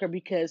locker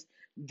because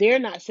they're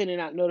not sending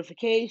out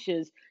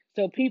notifications,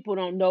 so people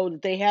don't know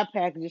that they have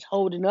packages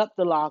holding up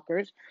the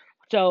lockers.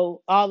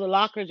 So all the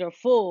lockers are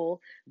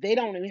full. They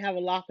don't even have a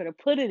locker to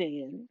put it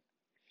in.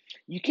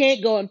 You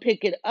can't go and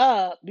pick it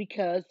up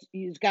because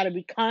it's got to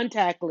be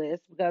contactless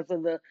because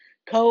of the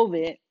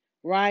COVID,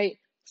 right?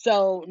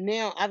 So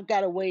now I've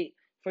got to wait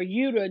for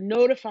you to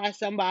notify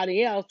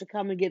somebody else to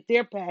come and get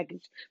their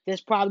package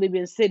that's probably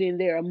been sitting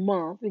there a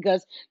month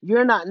because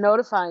you're not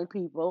notifying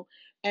people.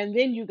 And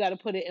then you got to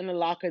put it in a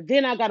locker.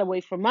 Then I got to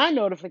wait for my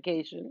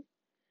notification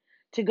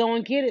to go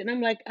and get it. And I'm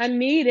like, I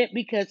need it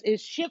because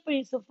it's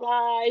shipping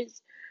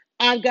supplies.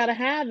 I've got to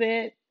have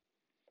it.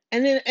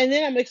 And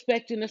then I'm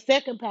expecting a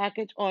second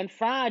package on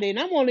Friday, and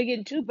I'm only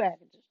getting two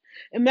packages.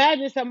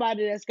 Imagine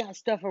somebody that's got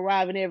stuff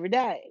arriving every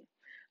day.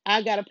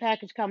 I got a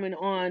package coming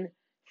on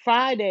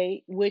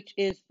Friday, which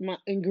is my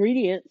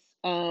ingredients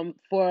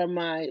for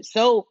my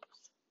soap,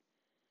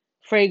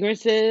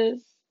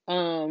 fragrances,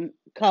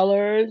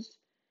 colors,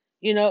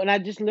 and I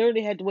just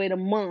literally had to wait a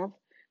month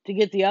to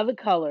get the other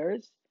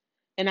colors.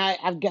 And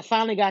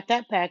finally got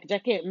that package. I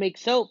can't make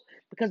soap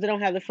because I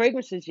don't have the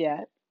fragrances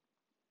yet,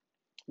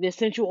 the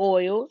essential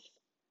oils,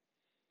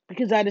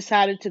 because I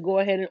decided to go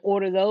ahead and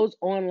order those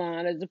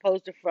online as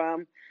opposed to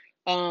from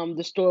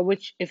the store.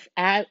 Which if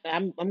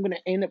I'm gonna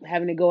end up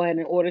having to go ahead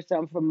and order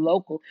something from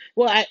local.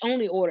 Well, I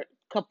only ordered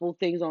a couple of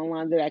things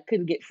online that I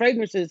couldn't get.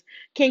 Fragrances,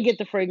 can't get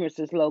the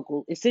fragrances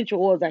local.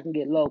 Essential oils I can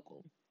get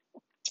local.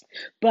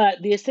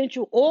 But the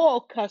essential oil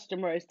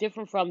customer is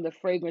different from the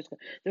fragrance.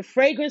 The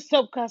fragrance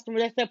soap customer,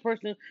 that's that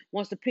person who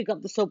wants to pick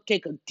up the soap,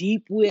 take a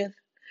deep whiff.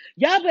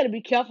 Y'all better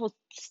be careful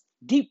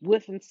deep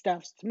whiffing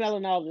stuff,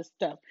 smelling all this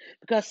stuff,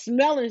 because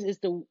smelling is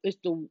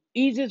the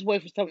easiest way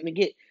for something to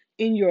get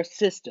in your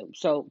system.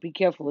 So be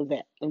careful of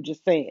that. I'm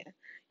just saying.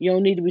 You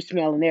don't need to be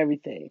smelling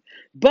everything.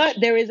 But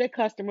there is a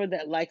customer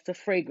that likes a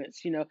fragrance.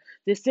 The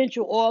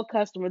essential oil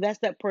customer, that's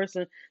that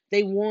person,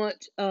 they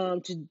want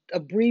to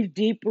breathe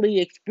deeply,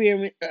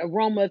 experiment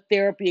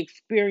aromatherapy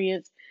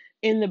experience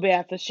in the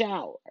bath or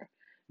shower.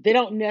 They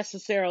don't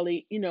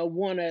necessarily,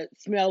 want to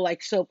smell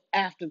like soap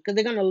after because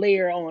they're going to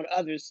layer on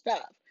other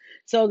stuff.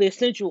 So the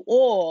essential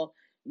oil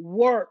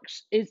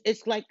works.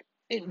 It's like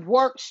it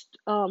works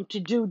to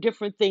do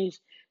different things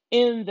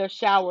in the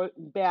shower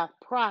bath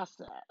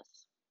process.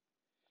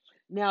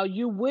 Now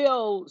you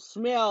will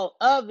smell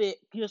of it,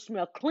 you'll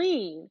smell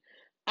clean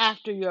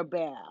after your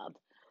bath,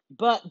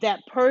 but that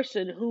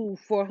person who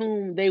for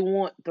whom they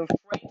want the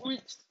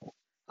fragrance,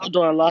 hold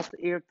on, I lost the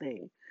ear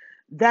thing.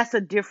 That's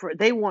a different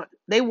they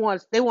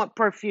want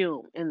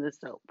perfume in the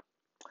soap.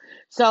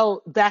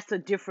 So that's a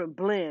different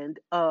blend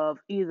of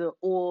either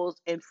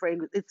oils and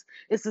fragrance.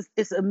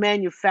 It's a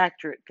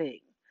manufactured thing.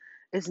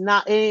 It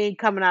ain't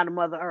coming out of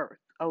Mother Earth.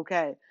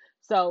 Okay.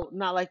 So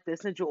not like the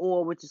essential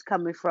oil, which is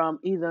coming from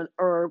either an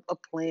herb, a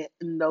plant,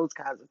 and those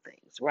kinds of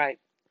things, right?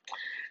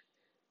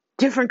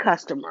 Different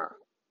customer.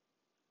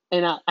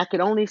 And I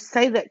could only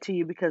say that to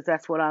you because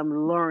that's what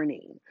I'm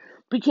learning.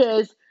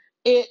 Because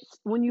it's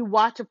when you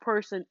watch a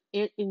person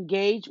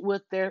engage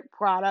with their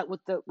product,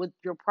 with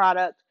your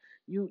product,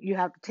 you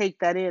have to take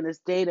that in as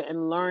data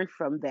and learn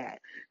from that.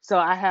 So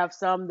I have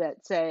some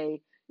that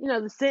say,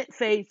 the scent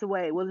fades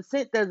away. Well, the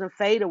scent doesn't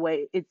fade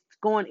away. It's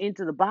going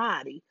into the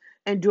body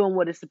and doing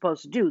what it's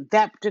supposed to do.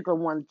 That particular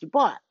one that you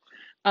bought.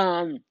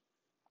 Um,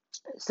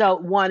 so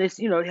one is,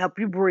 to help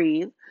you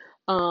breathe.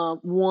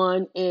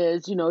 One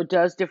is, it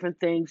does different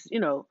things,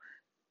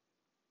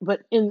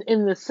 but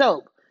in the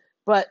soap.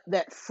 But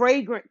that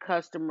fragrant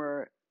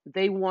customer,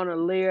 they want to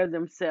layer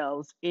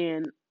themselves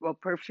in a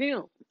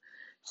perfume.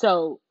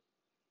 So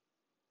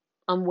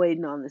I'm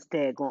waiting on this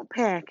daggone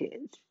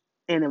package.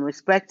 And I'm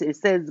expecting, it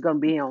says it's going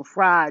to be here on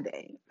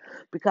Friday.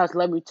 Because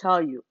let me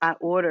tell you,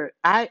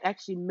 I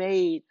actually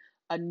made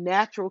a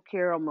natural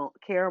caramel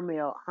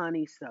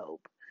honey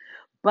soap.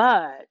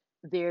 But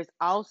there's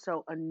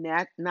also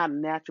not a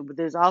natural, but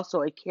there's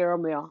also a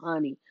caramel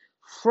honey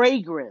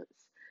fragrance.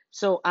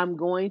 So I'm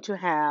going to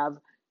have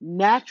I'm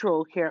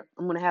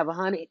going to have a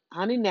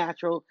honey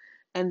natural,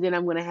 and then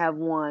I'm going to have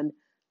one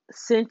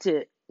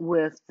scented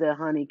with the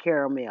honey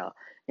caramel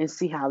and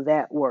see how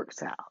that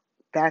works out.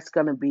 That's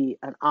going to be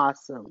an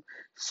awesome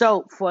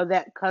soap for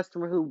that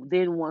customer who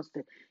then wants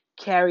to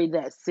carry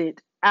that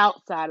scent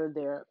outside of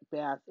their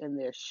bath and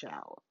their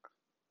shower.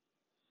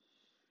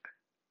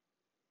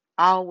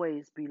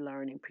 Always be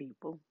learning,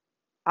 people.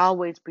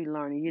 Always be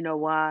learning. You know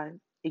why?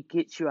 It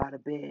gets you out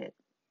of bed.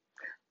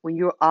 When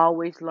you're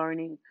always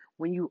learning,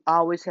 when you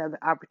always have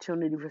the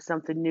opportunity for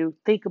something new,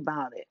 think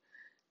about it.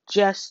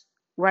 Just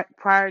right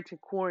prior to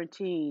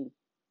quarantine,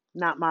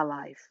 not my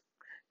life.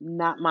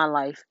 Not my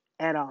life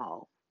at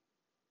all.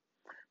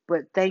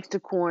 But thanks to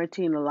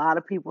quarantine, a lot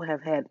of people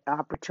have had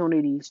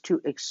opportunities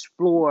to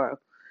explore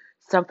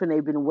something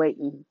they've been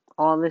waiting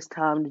all this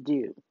time to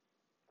do.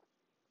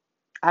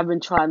 I've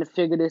been trying to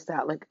figure this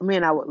out. Like,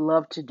 man, I would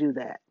love to do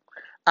that.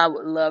 I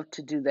would love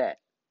to do that.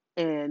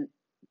 And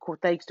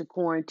thanks to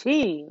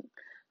quarantine,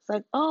 it's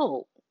like,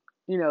 oh,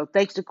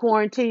 thanks to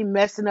quarantine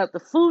messing up the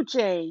food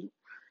chain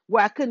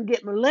where I couldn't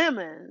get my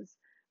lemons,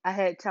 I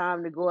had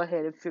time to go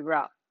ahead and figure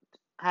out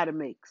how to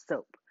make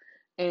soap.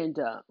 And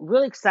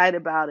really excited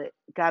about it.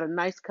 Got a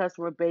nice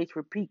customer base.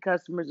 Repeat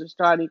customers are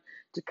starting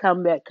to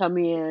come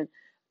in.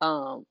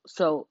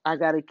 So I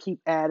got to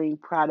keep adding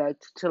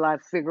product till I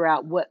figure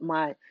out what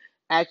my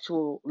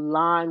actual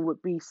line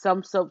would be.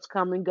 Some soaps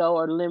come and go,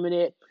 are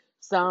limited.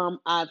 Some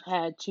I've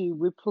had to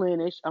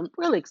replenish. I'm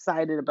really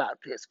excited about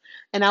this.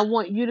 And I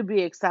want you to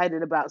be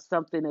excited about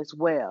something as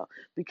well,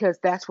 because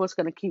that's what's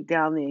going to keep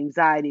down the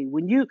anxiety.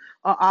 When you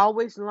are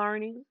always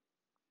learning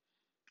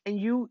and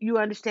you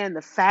understand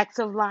the facts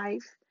of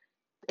life,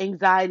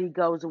 anxiety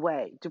goes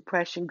away,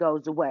 depression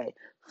goes away,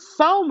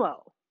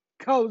 FOMO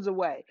goes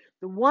away.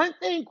 The one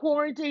thing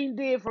quarantine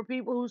did for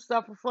people who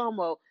suffer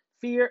FOMO,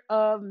 fear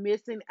of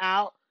missing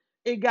out,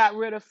 it got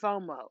rid of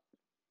FOMO.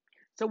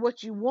 So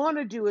what you want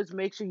to do is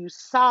make sure you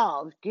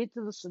get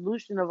to the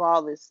solution of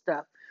all this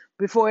stuff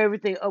before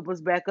everything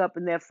opens back up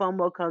and that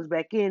FOMO comes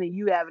back in and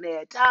you haven't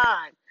had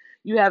time.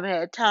 You haven't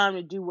had time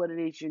to do what it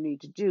is you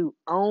need to do.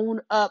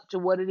 Own up to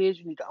what it is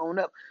you need to own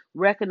up.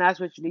 Recognize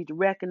what you need to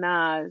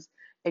recognize.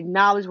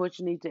 Acknowledge what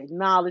you need to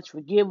acknowledge.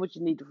 Forgive what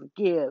you need to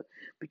forgive.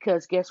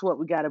 Because guess what?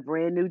 We got a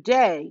brand new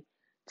day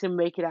to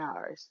make it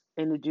ours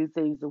and to do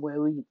things the way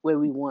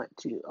we want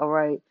to. All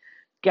right.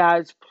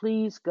 Guys,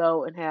 please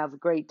go and have a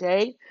great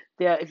day.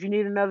 If you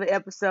need another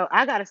episode,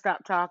 I got to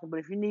stop talking, but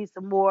if you need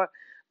some more,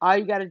 all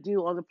you got to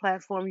do on the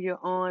platform you're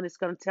on, it's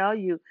going to tell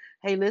you,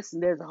 hey,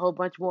 listen, there's a whole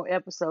bunch more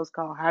episodes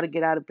called How to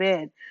Get Out of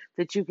Bed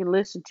that you can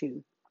listen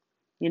to.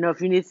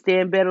 If you need to stay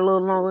in bed a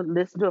little longer,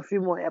 listen to a few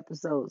more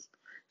episodes.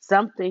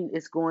 Something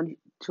is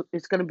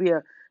it's going to be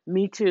a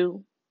me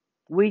too,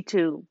 we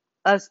too,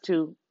 us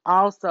too,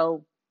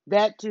 also,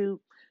 that too,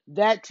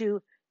 that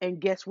too. And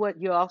guess what?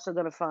 You're also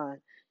going to find.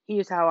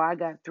 Here's how I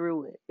got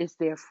through it. It's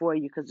there for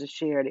you because I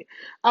shared it.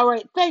 All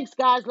right. Thanks,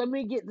 guys. Let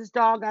me get this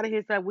dog out of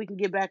here so that we can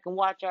get back and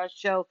watch our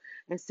show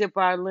and sip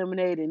our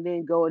lemonade and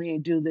then go in here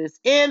and do this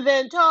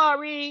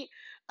inventory.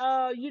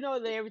 You know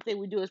that everything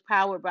we do is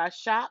powered by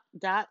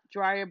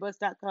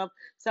shop.dryerbuzz.com.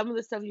 Some of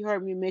the stuff you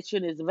heard me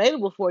mention is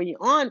available for you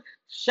on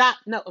shop.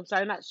 No, I'm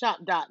sorry, not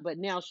shop dot, but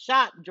now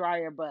shop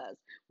dryer buzz.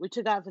 We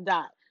took out the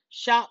dot.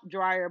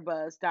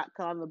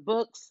 Shopdryerbuzz.com. The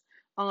books.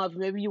 If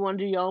maybe you want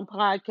to do your own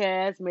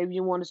podcast, maybe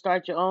you want to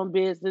start your own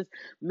business,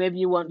 maybe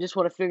you just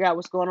want to figure out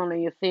what's going on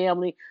in your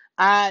family.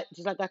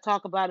 Just like I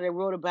talk about it, I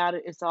wrote about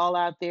it. It's all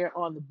out there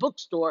on the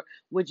bookstore,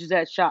 which is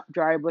at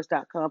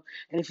shopdryerbuzz.com.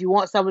 And if you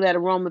want some of that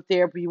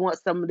aromatherapy, you want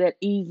some of that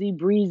easy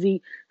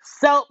breezy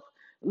soap,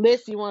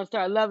 listen, you want to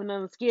start loving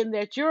on the skin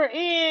that you're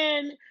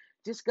in,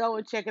 just go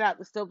and check it out.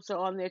 The soaps are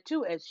on there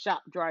too at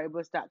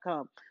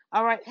shopdryerbuzz.com.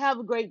 All right, have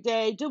a great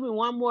day. Do me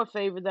one more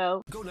favor,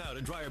 though. Go now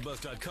to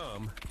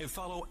dryerbuzz.com and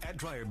follow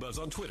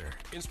 @dryerbuzz on Twitter,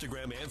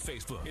 Instagram, and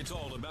Facebook. It's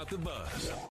all about the buzz.